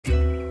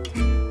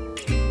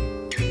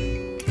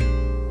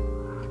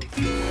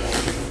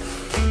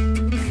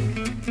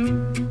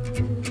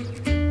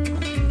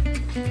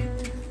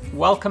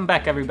Welcome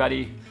back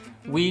everybody!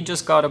 We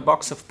just got a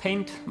box of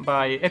paint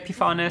by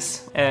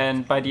Epiphanes,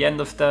 and by the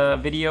end of the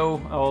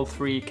video all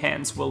 3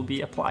 cans will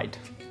be applied.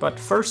 But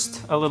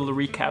first, a little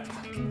recap.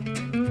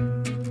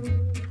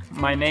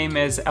 My name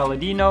is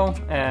Aladino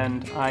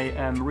and I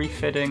am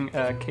refitting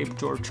a Cape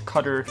George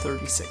Cutter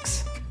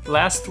 36.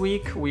 Last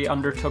week we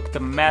undertook the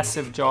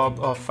massive job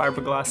of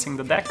fiberglassing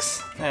the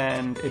decks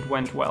and it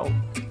went well.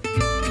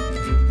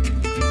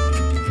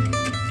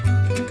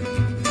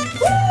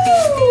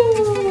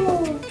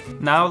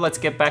 Now let's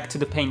get back to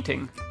the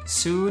painting.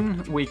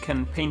 Soon we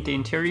can paint the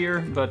interior,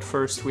 but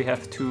first we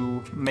have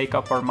to make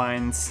up our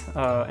minds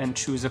and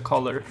choose a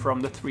color from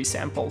the 3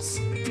 samples.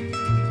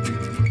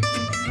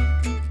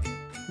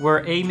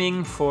 We're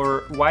aiming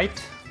for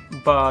white,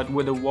 but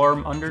with a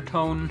warm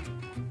undertone,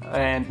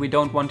 and we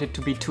don't want it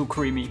to be too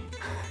creamy.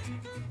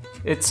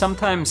 It's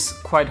sometimes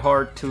quite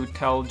hard to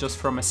tell just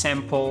from a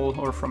sample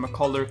or from a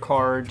color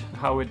card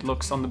how it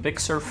looks on the big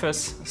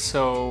surface,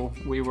 so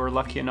we were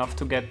lucky enough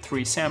to get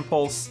 3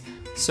 samples.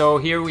 So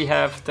here we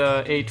have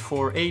the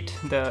 848,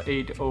 the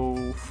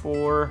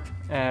 804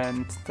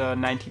 and the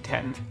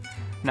 9010.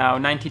 Now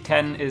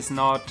 9010 is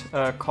not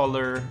a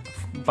color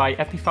by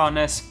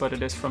Epiphanes, but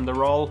it is from the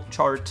raw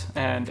chart,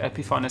 and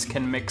Epiphanes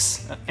can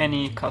mix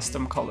any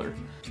custom color.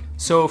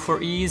 So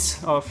for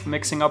ease of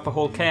mixing up a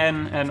whole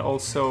can and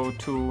also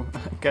to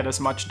get as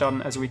much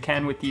done as we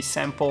can with these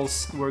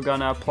samples, we're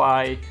gonna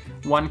apply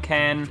 1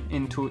 can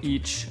into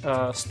each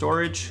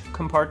storage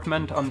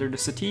compartment under the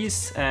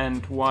settees,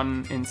 and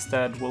 1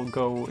 instead will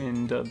go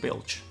in the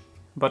bilge.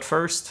 But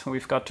first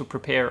we've got to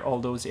prepare all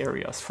those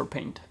areas for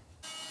paint.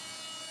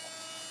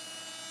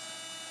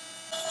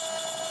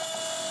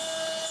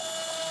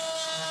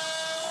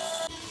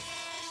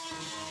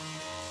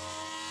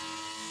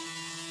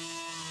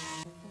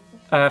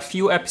 A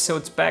few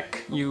episodes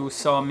back you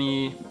saw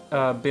me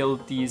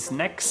build these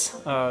necks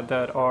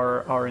that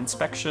are our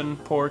inspection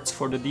ports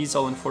for the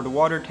diesel and for the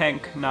water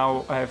tank.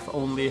 Now I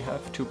only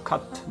have to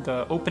cut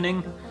the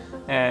opening,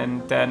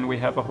 and then we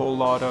have a whole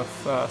lot of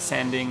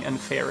sanding and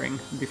fairing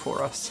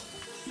before us.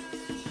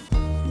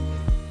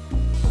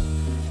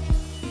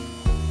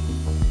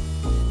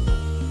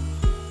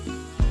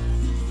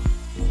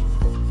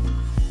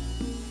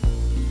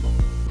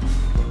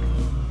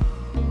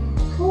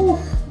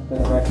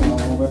 Better vacuum a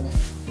little bit.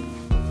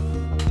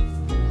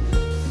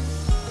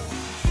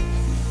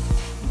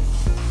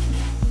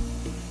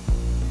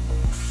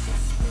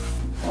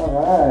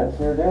 Alright,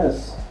 here it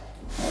is.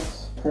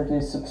 That's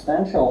pretty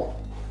substantial.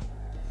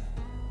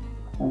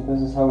 And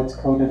this is how it's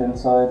coated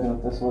inside,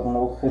 and this was an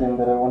old fitting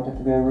that I wanted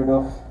to get rid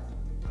of.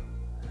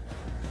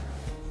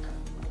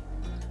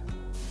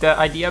 The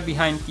idea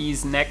behind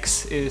these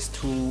necks is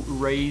to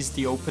raise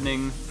the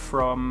opening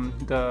from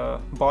the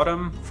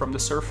bottom, from the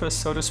surface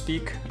so to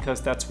speak,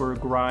 because that's where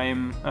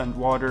grime and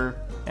water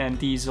and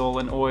diesel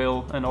and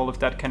oil and all of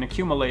that can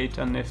accumulate,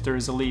 and if there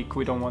is a leak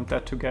we don't want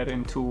that to get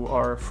into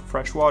our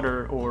fresh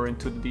water or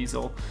into the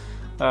diesel.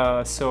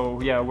 So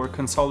yeah, we're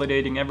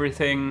consolidating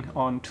everything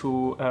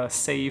onto a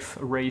safe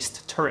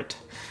raised turret.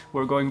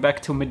 We're going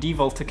back to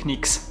medieval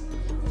techniques.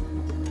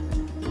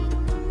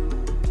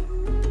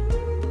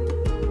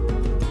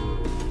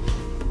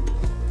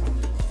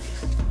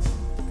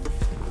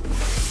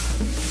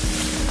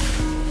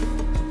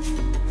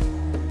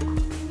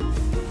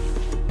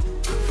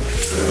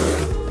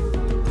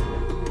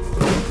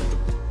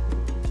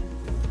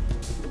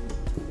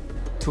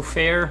 To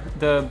fair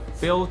the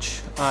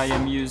bilge, I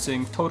am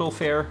using Total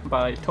Fair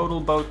by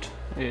Total Boat.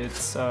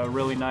 It's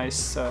really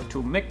nice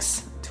to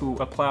mix, to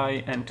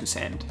apply and to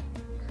sand.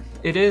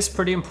 It is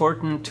pretty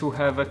important to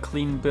have a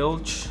clean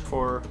bilge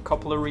for a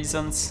couple of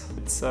reasons.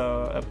 It's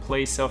a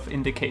place of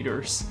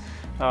indicators.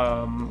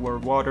 Where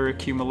water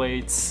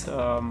accumulates,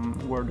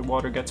 where the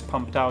water gets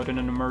pumped out in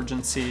an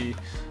emergency.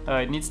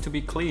 It needs to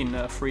be clean,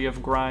 free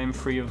of grime,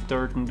 free of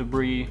dirt and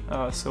debris,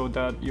 so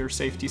that your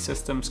safety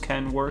systems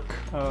can work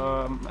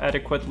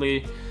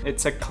adequately.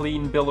 It's a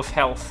clean bill of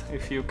health.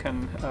 If you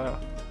can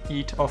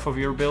eat off of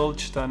your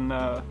bilge, then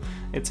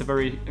it's a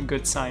very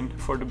good sign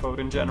for the boat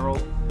in general.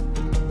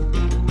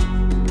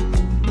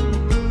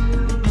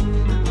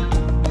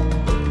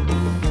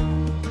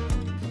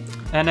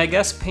 And I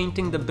guess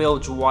painting the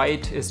bilge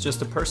white is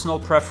just a personal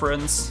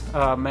preference.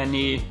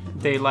 Many,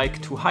 they like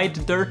to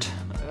hide dirt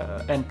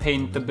and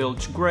paint the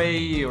bilge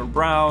gray or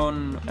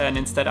brown, and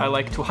instead I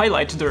like to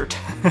highlight dirt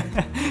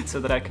so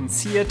that I can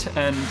see it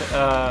and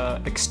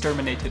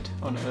exterminate it.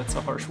 Oh no, that's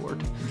a harsh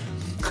word.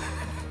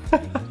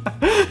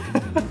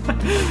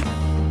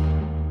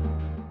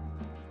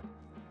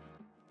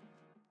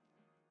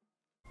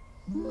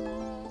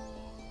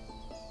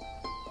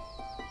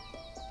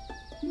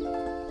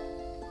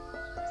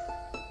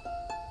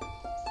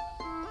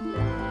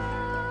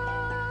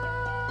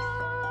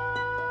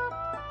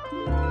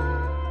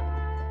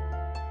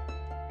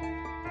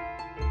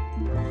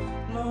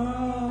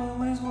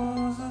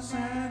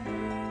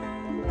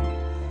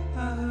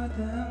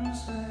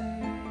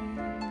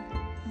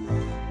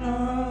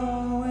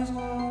 Always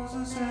was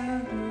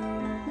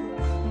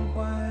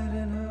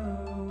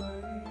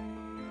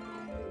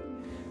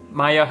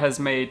Maya has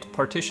made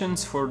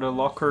partitions for the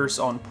lockers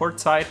on port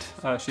side.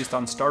 She's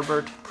done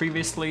starboard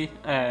previously,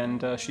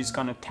 and she's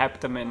gonna tap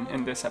them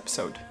in this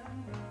episode.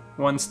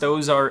 Once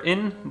those are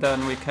in,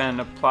 then we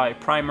can apply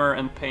primer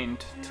and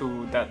paint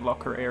to that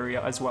locker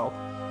area as well.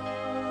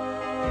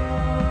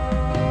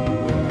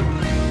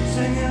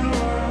 Singing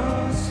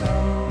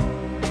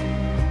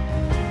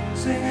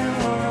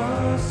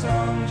Laura's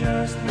song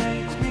just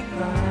makes me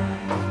cry,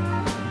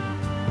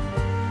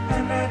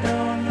 and I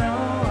don't know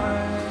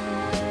why.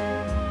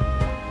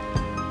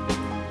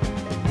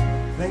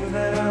 Things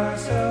that are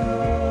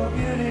so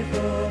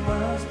beautiful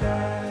must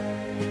die.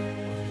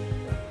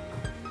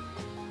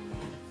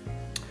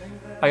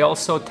 I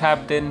also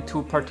tabbed in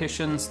 2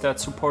 partitions that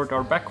support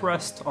our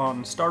backrest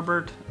on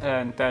starboard,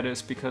 and that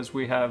is because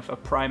we have a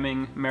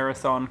priming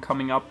marathon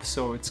coming up,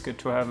 so it's good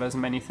to have as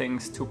many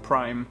things to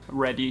prime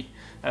ready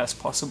as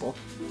possible.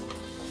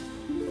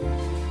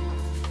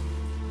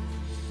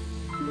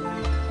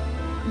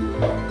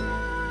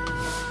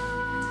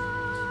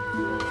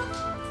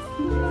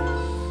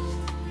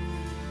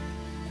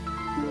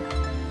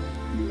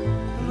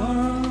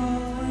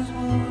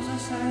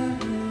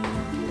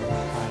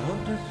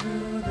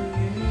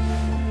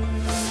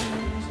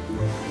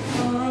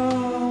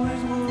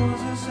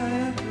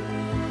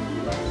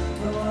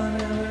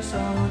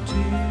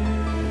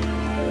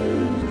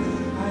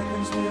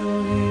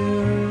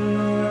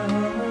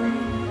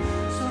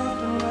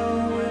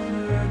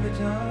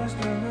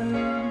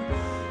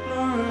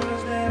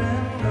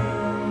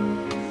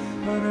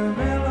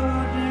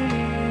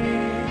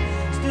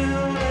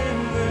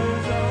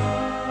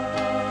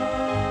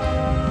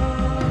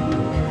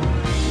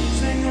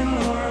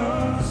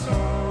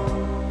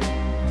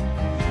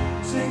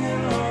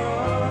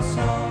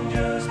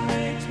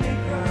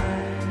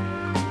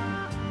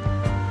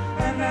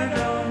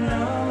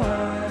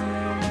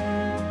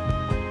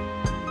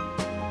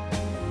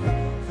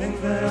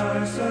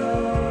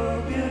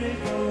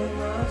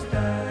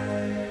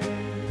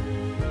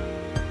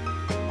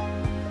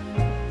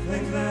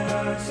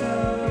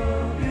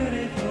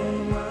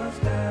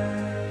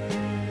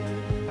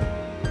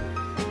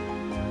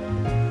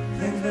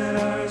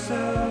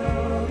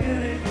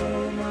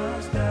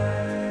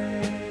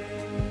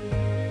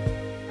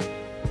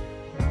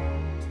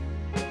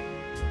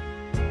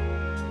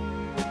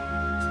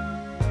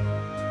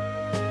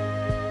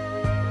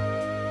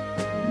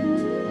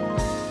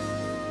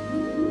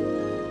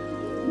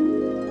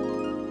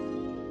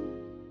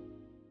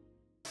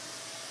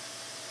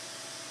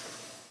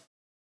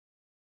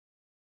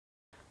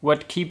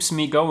 What keeps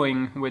me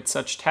going with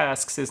such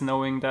tasks is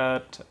knowing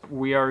that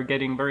we are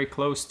getting very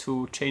close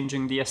to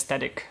changing the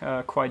aesthetic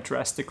quite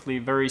drastically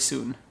very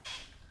soon.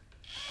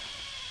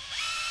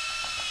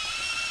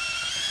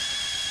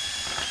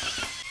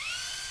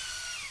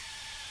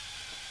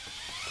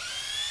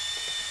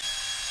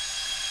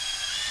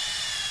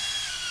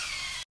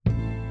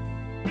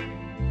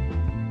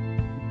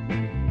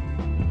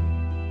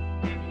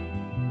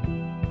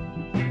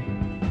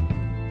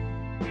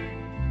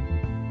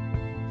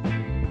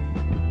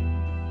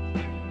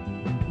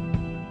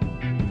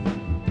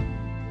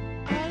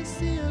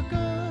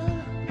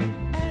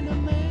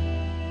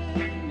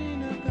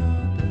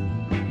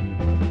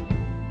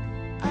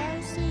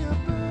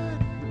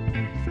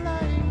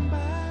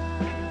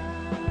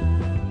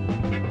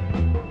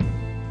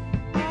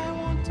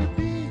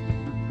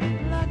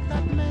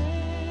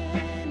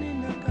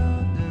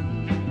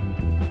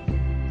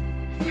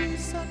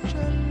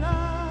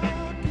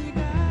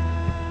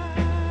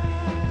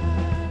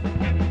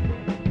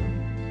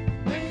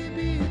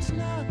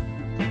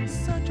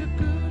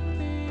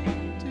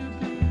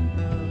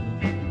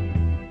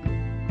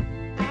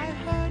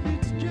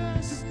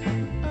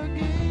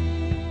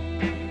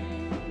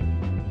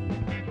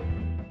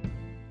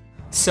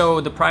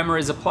 So the primer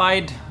is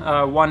applied.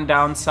 One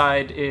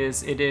downside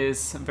is it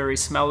is very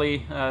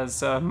smelly,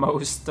 as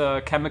most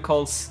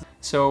chemicals.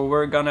 So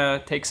we're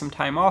gonna take some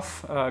time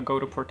off, go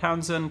to Port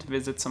Townsend,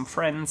 visit some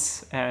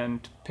friends,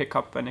 and pick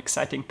up an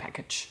exciting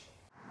package.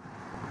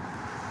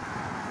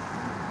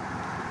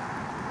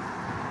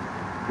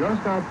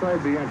 Just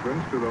outside the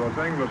entrance to the Los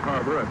Angeles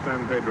harbor at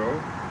San Pedro,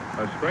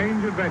 a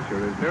strange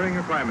adventure is nearing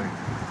a climax.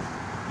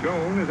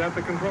 Joan is at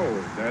the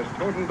controls as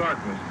total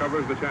darkness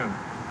covers the channel.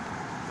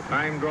 The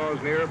time draws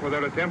near for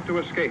their attempt to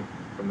escape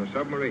from the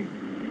submarine.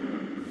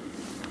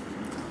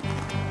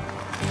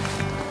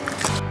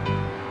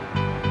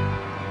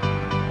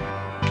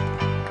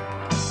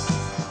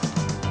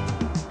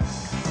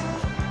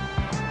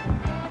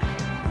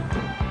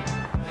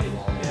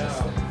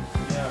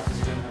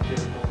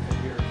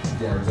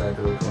 Yeah,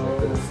 exactly.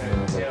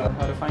 Yeah,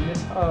 how to find it?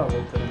 Oh,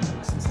 we'll put in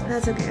links and stuff.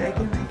 That's okay, I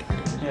can like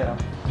edit it. Yeah.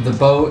 The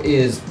boat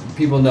is,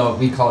 people know,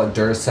 we call it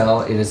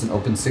Duracell. It is an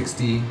Open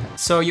 60.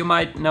 So you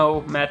might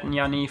know Matt and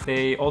Yanni.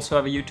 They also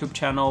have a YouTube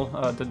channel,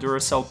 the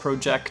Duracell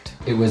Project.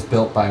 It was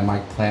built by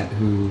Mike Plant,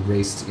 who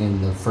raced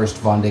in the first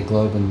Vendée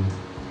Globe in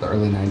the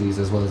early 90s,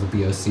 as well as the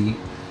BOC.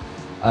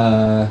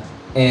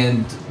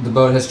 And the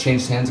boat has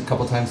changed hands a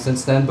couple times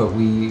since then, but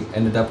we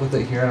ended up with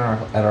it here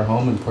at our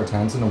home in Port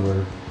Townsend, and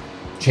we're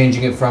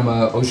changing it from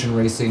a ocean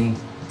racing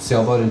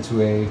sailboat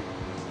into a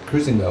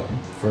cruising boat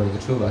for the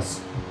two of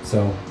us.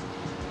 So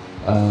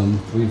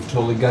we've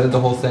totally gutted the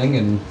whole thing,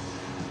 and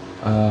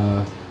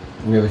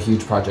we have a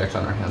huge project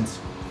on our hands.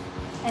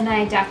 And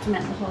I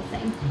document the whole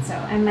thing, so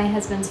I'm my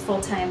husband's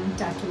full-time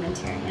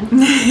documentarian.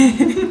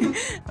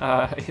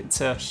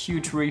 It's a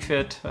huge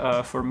refit.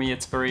 For me,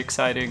 it's very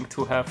exciting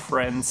to have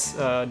friends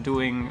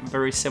doing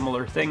very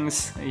similar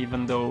things,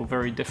 even though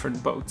very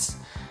different boats.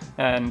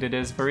 And it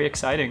is very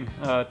exciting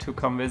to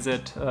come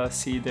visit,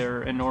 see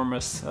their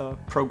enormous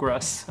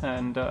progress,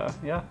 and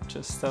yeah,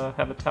 just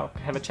have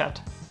a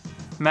chat.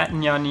 Matt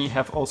and Yanni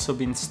have also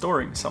been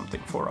storing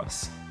something for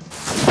us.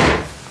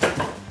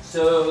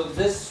 So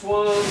this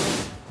one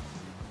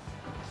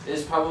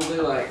is probably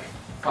like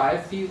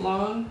 5 feet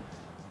long.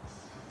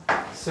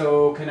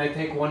 So can I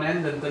take one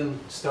end and then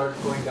start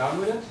going down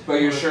with it?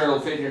 But you're sure it'll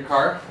fit in your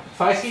car?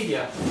 5 feet,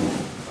 yeah.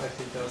 5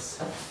 feet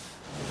does.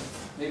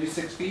 Maybe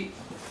 6 feet?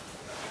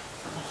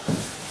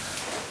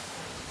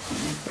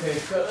 Okay,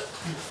 good.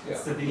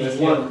 Yeah.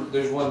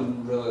 There's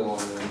one really long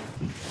one.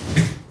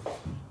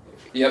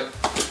 Yep.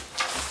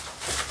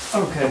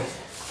 Okay.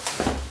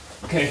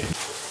 Okay.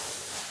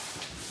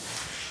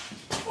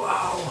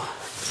 Wow.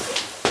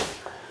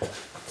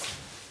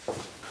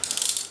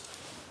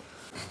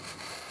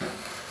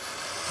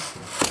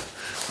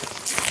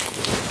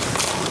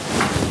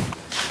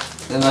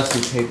 They must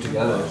be taped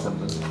together or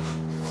something.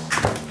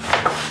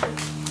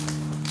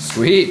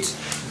 Sweet.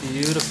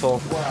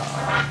 Beautiful.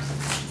 Wow.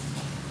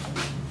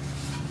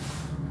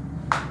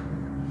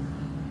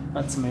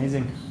 That's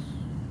amazing.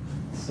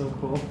 So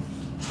cool.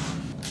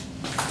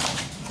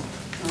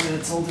 And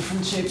it's all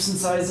different shapes and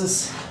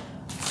sizes.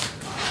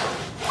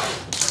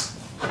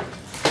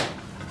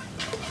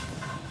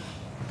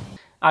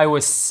 I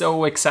was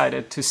so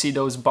excited to see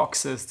those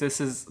boxes.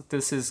 This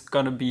is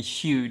gonna be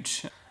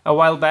huge. A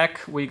while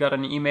back we got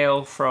an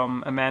email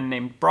from a man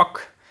named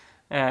Brock,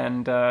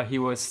 and he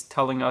was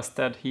telling us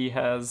that he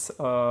has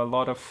a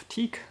lot of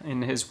teak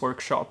in his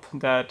workshop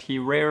that he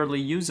rarely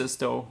uses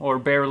though, or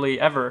barely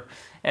ever.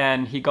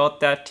 And he got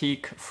that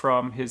teak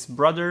from his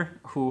brother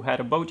who had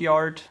a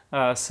boatyard.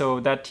 So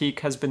that teak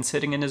has been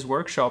sitting in his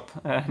workshop,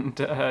 and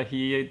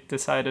he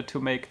decided to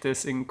make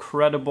this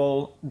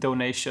incredible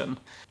donation.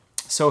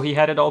 So he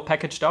had it all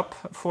packaged up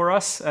for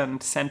us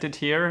and sent it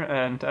here,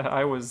 and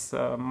I was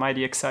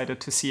mighty excited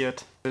to see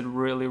it. It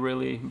really,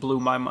 really blew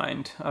my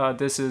mind.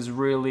 This is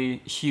really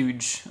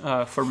huge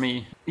for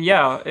me.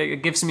 Yeah,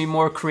 it gives me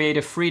more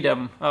creative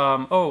freedom.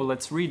 Oh,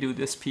 let's redo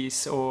this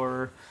piece,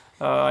 or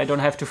I don't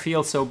have to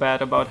feel so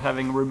bad about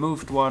having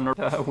removed one, or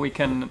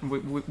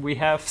we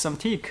have some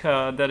teak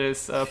that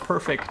is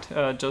perfect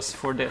just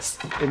for this.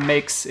 It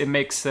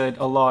makes it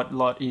a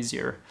lot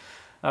easier.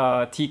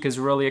 Teak is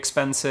really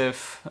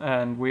expensive,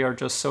 and we are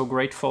just so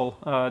grateful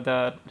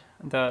that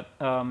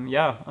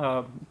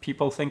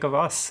people think of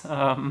us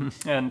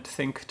and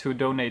think to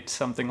donate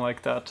something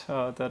like that.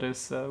 That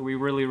is, we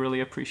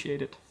really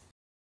appreciate it.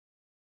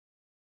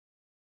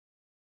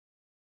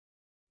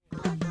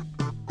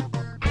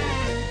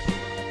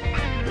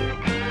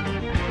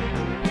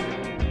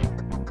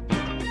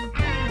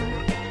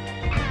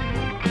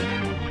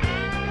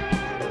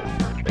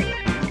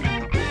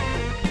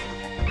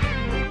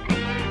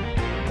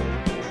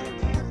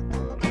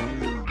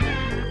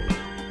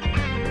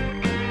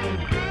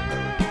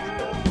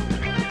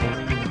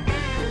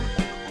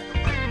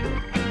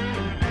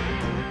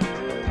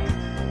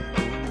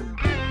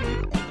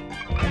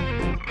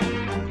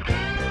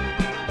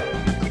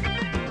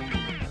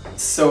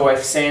 So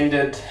I've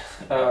sanded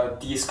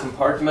these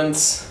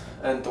compartments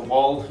and the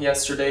wall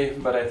yesterday,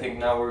 but I think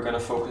now we're gonna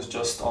focus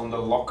just on the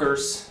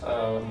lockers.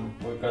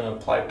 We're gonna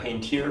apply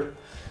paint here.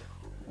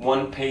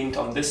 One paint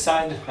on this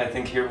side. I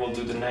think here we'll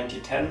do the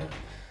 90-10.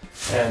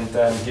 And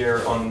then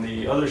here on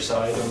the other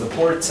side, on the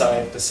port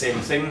side, the same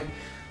thing.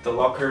 The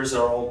lockers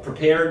are all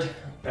prepared,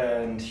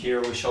 and here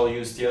we shall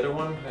use the other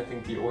one, I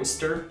think the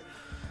oyster.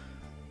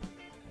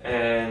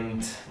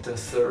 And the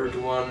third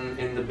one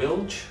in the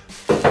bilge.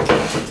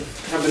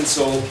 Cabin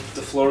sole,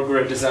 the floor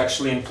grid is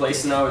actually in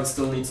place now. It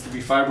still needs to be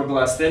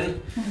fiberglassed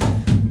in,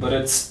 but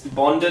it's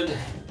bonded.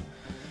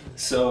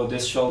 So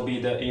this shall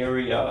be the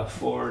area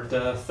for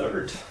the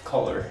third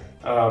color.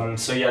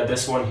 So yeah,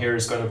 this one here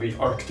is going to be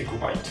Arctic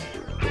white.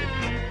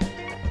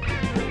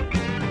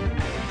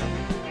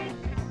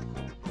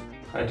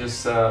 I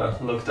just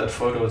looked at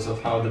photos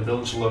of how the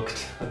bilge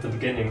looked at the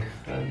beginning,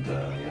 and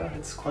yeah,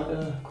 it's quite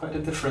a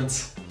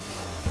difference.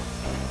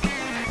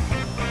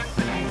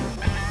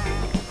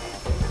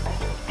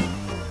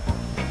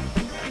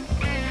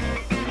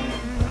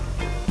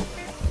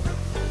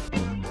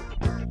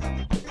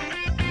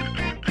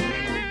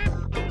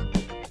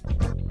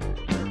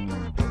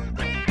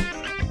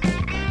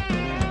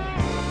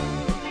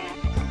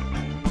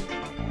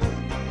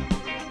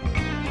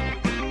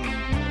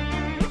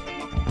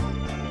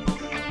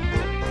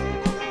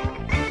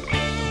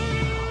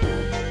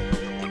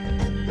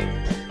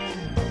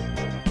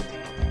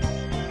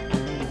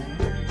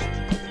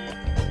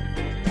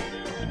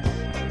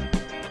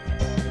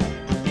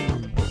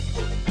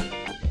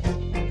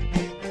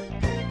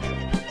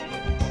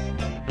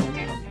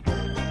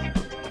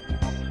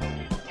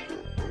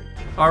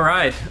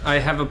 Alright, I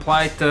have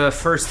applied the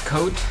first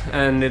coat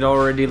and it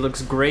already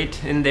looks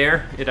great in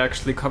there. It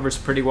actually covers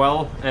pretty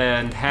well,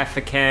 and half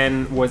a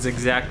can was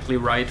exactly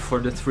right for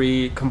the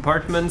 3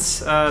 compartments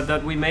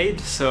that we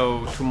made.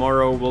 So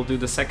tomorrow we'll do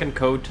the second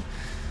coat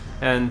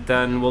and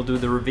then we'll do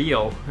the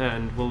reveal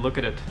and we'll look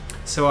at it.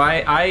 So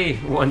I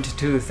want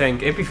to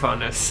thank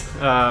Epiphanes.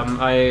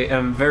 I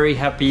am very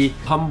happy,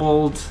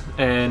 humbled,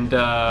 and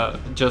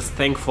just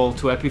thankful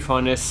to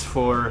Epiphanes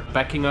for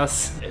backing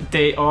us.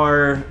 They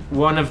are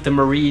one of the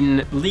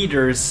marine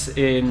leaders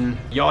in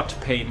yacht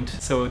paint,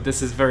 so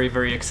this is very,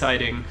 very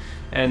exciting.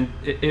 And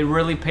it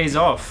really pays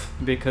off,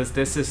 because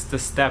this is the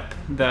step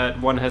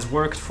that one has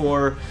worked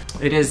for.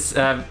 It is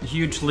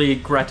hugely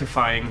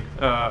gratifying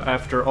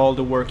after all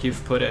the work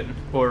you've put in,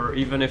 or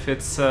even if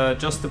it's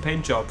just a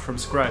paint job from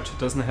scratch. It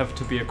doesn't have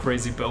to be a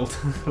crazy build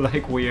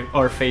like we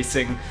are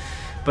facing.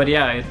 But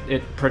yeah,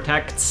 it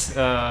protects,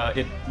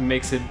 it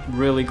makes it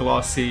really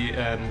glossy,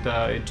 and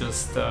it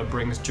just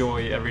brings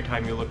joy every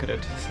time you look at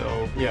it.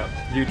 So yeah,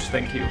 huge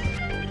thank you.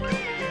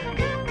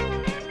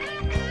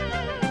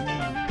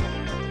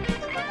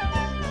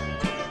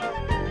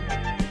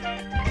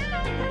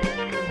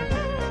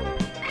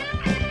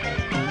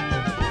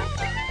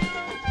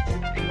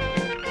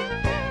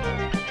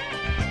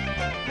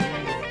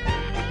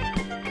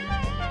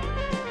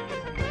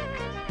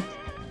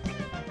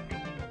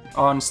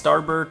 On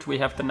starboard we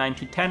have the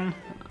 9010,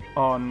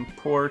 on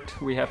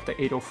port we have the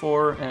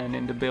 804, and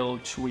in the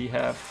bilge we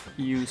have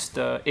used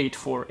the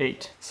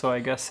 848. So I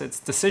guess it's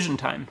decision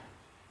time.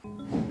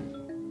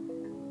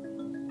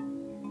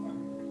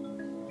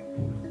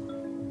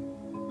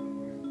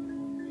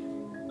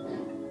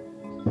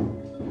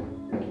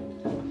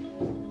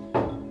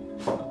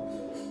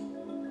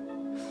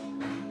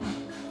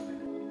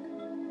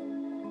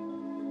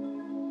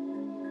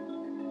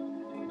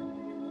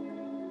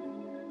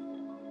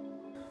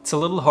 It's a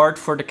little hard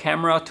for the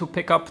camera to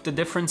pick up the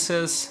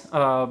differences,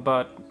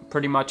 but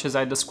pretty much as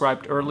I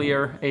described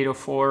earlier,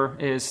 804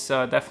 is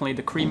definitely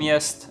the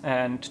creamiest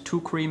and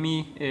too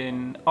creamy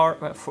in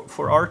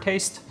for our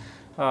taste.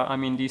 I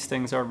mean, these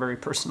things are very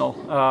personal.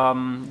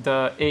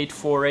 The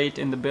 848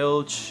 in the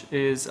bilge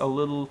is a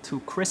little too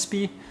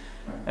crispy.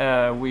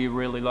 We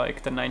really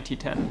like the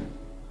 9010.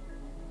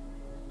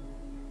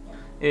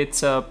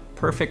 It's a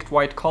perfect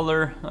white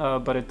color,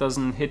 but it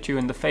doesn't hit you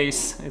in the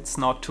face. It's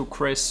not too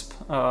crisp.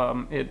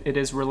 It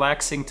is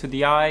relaxing to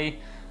the eye,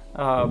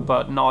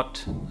 but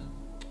not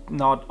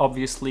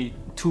obviously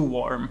too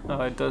warm.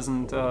 It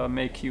doesn't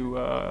make you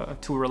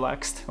too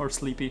relaxed or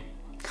sleepy.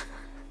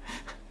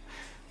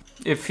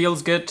 It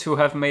feels good to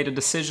have made a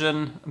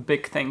decision.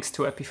 Big thanks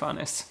to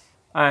Epiphanes.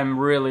 I'm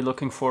really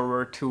looking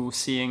forward to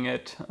seeing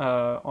it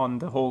on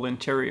the whole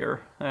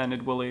interior, and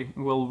it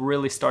will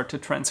really start to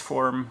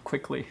transform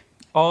quickly.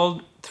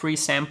 All 3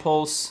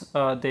 samples,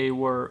 they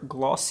were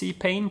glossy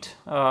paint.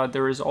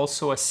 There is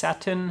also a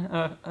satin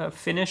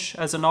finish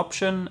as an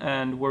option,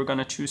 and we're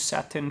gonna choose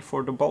satin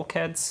for the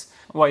bulkheads.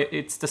 Well,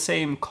 it's the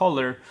same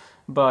color,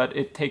 but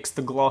it takes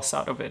the gloss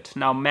out of it.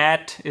 Now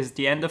matte is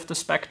the end of the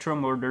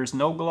spectrum where there's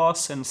no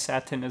gloss, and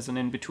satin is an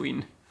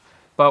in-between.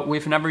 But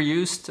we've never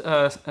used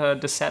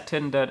the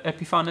satin that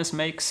Epiphanes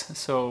makes,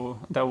 so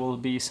that will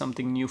be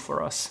something new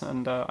for us,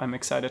 and I'm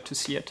excited to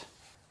see it.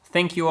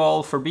 Thank you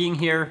all for being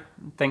here.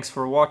 Thanks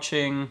for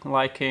watching,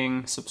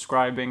 liking,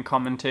 subscribing,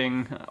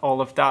 commenting,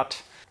 all of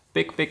that.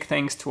 Big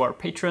thanks to our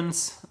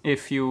patrons.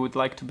 If you would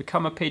like to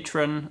become a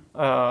patron,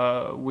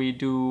 we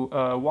do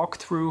a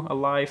walkthrough, a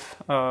live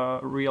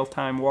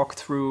real-time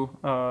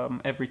walkthrough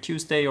every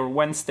Tuesday or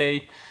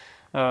Wednesday.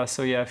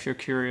 So yeah, if you're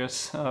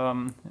curious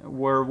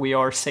where we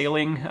are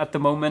sailing at the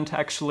moment,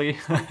 actually.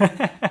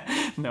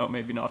 No,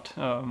 maybe not.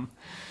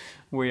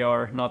 We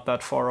are not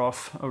that far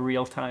off a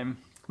real-time.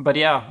 But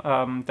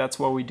yeah, that's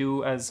what we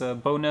do as a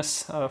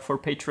bonus for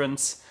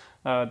patrons.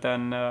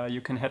 Then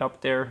you can head up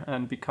there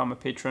and become a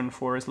patron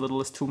for as little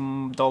as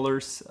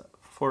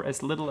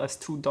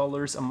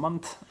 $2 a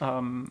month.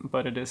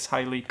 But it is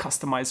highly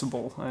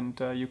customizable, and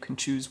you can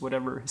choose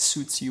whatever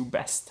suits you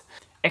best.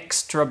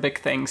 Extra big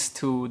thanks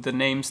to the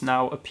names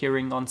now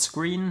appearing on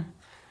screen,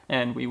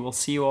 and we will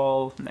see you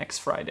all next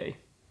Friday.